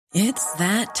It's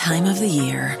that time of the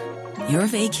year. Your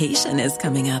vacation is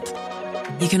coming up.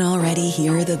 You can already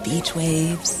hear the beach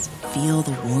waves, feel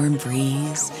the warm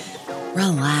breeze,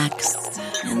 relax,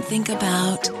 and think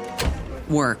about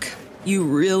work. You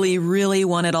really, really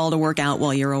want it all to work out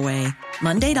while you're away.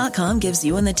 Monday.com gives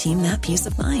you and the team that peace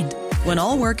of mind. When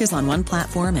all work is on one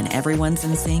platform and everyone's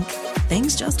in sync,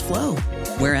 things just flow.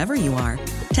 Wherever you are,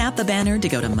 tap the banner to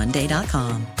go to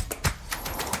Monday.com.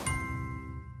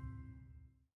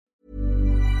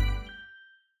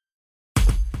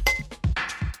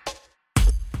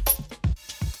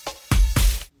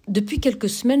 Depuis quelques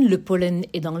semaines, le pollen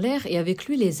est dans l'air et avec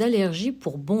lui les allergies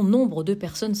pour bon nombre de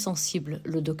personnes sensibles.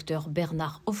 Le docteur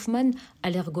Bernard Hoffmann,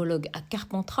 allergologue à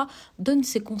Carpentras, donne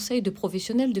ses conseils de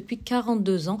professionnel depuis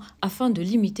 42 ans afin de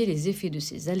limiter les effets de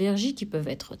ces allergies qui peuvent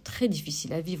être très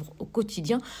difficiles à vivre au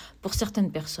quotidien pour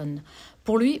certaines personnes.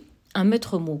 Pour lui, un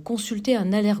maître mot, consulter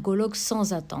un allergologue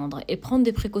sans attendre et prendre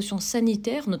des précautions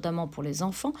sanitaires, notamment pour les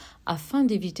enfants, afin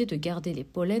d'éviter de garder les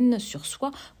pollens sur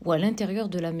soi ou à l'intérieur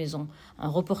de la maison. Un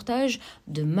reportage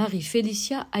de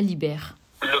Marie-Félicia Alibert.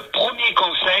 Le premier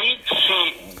conseil,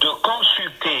 c'est de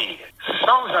consulter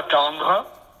sans attendre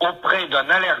auprès d'un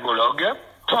allergologue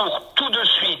pour tout de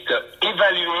suite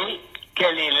évaluer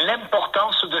quelle est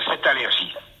l'importance de cette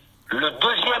allergie. Le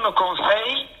deuxième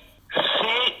conseil,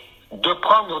 c'est de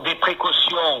prendre des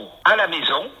précautions à la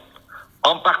maison,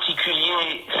 en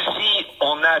particulier si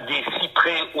on a des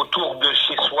cyprès autour de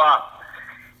chez soi,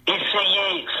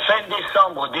 essayez fin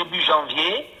décembre, début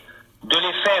janvier, de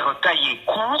les faire tailler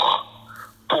court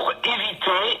pour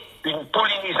éviter une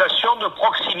pollinisation de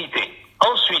proximité.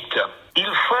 Ensuite,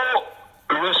 il faut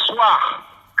le soir,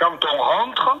 quand on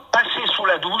rentre, passer sous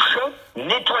la douche,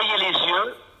 nettoyer les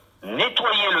yeux,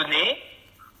 nettoyer le nez,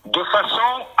 de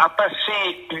façon à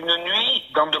passer une nuit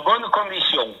dans de bonnes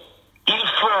conditions. Il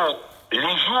faut,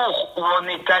 les jours où on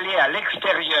est allé à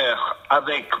l'extérieur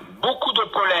avec beaucoup de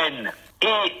pollen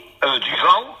et du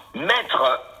vent,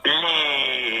 mettre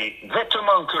les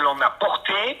vêtements que l'on a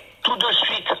portés tout de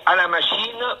suite à la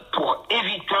machine pour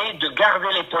éviter de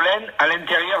garder les pollens à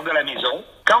l'intérieur de la maison.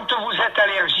 Quand vous êtes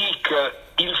allergique,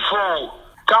 il faut,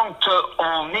 quand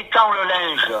on étend le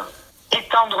linge,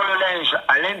 étendre le linge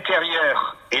à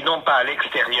l'intérieur et non pas à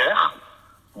l'extérieur,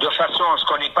 de façon à ce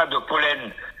qu'on n'ait pas de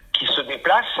pollen qui se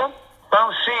déplace.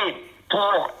 Pensez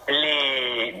pour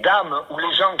les dames ou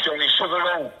les gens qui ont les cheveux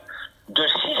longs de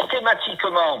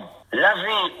systématiquement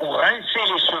laver ou rincer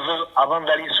les cheveux avant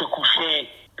d'aller se coucher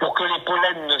pour que les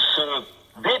pollens ne se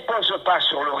déposent pas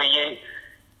sur l'oreiller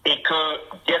et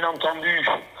que, bien entendu,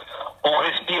 on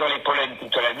respire les pollens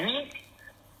toute la nuit.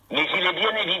 Mais il est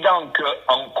bien évident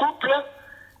qu'en couple,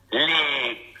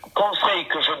 les conseils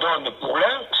que je donne pour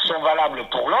l'un sont valables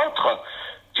pour l'autre,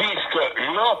 puisque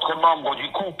l'autre membre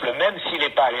du couple, même s'il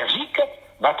n'est pas allergique,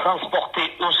 va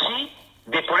transporter aussi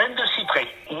des pollens de cyprès.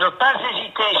 Ne pas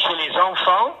hésiter chez les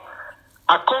enfants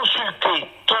à consulter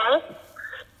tôt,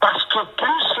 parce que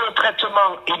plus le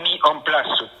traitement est mis en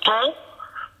place tôt,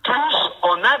 plus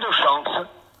on a de chances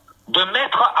de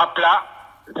mettre à plat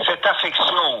cette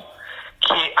affection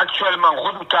qui est actuellement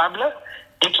redoutable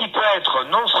et qui peut être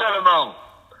non seulement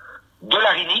de la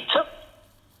rhinite,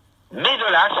 mais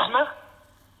de l'asthme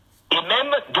et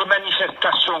même des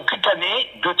manifestations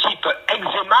cutanées de type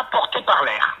eczéma porté par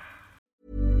l'air.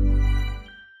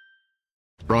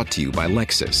 Brought to you by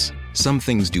Lexus. Some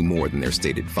things do more than their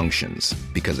stated functions,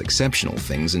 because exceptional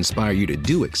things inspire you to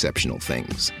do exceptional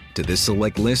things. To this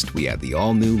select list, we add the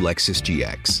all-new Lexus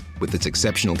GX. With its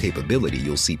exceptional capability,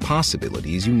 you'll see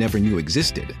possibilities you never knew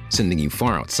existed, sending you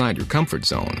far outside your comfort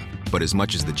zone. But as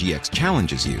much as the GX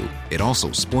challenges you, it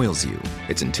also spoils you.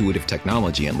 Its intuitive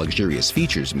technology and luxurious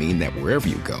features mean that wherever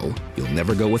you go, you'll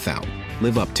never go without.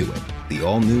 Live up to it. The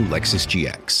all-new Lexus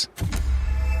GX.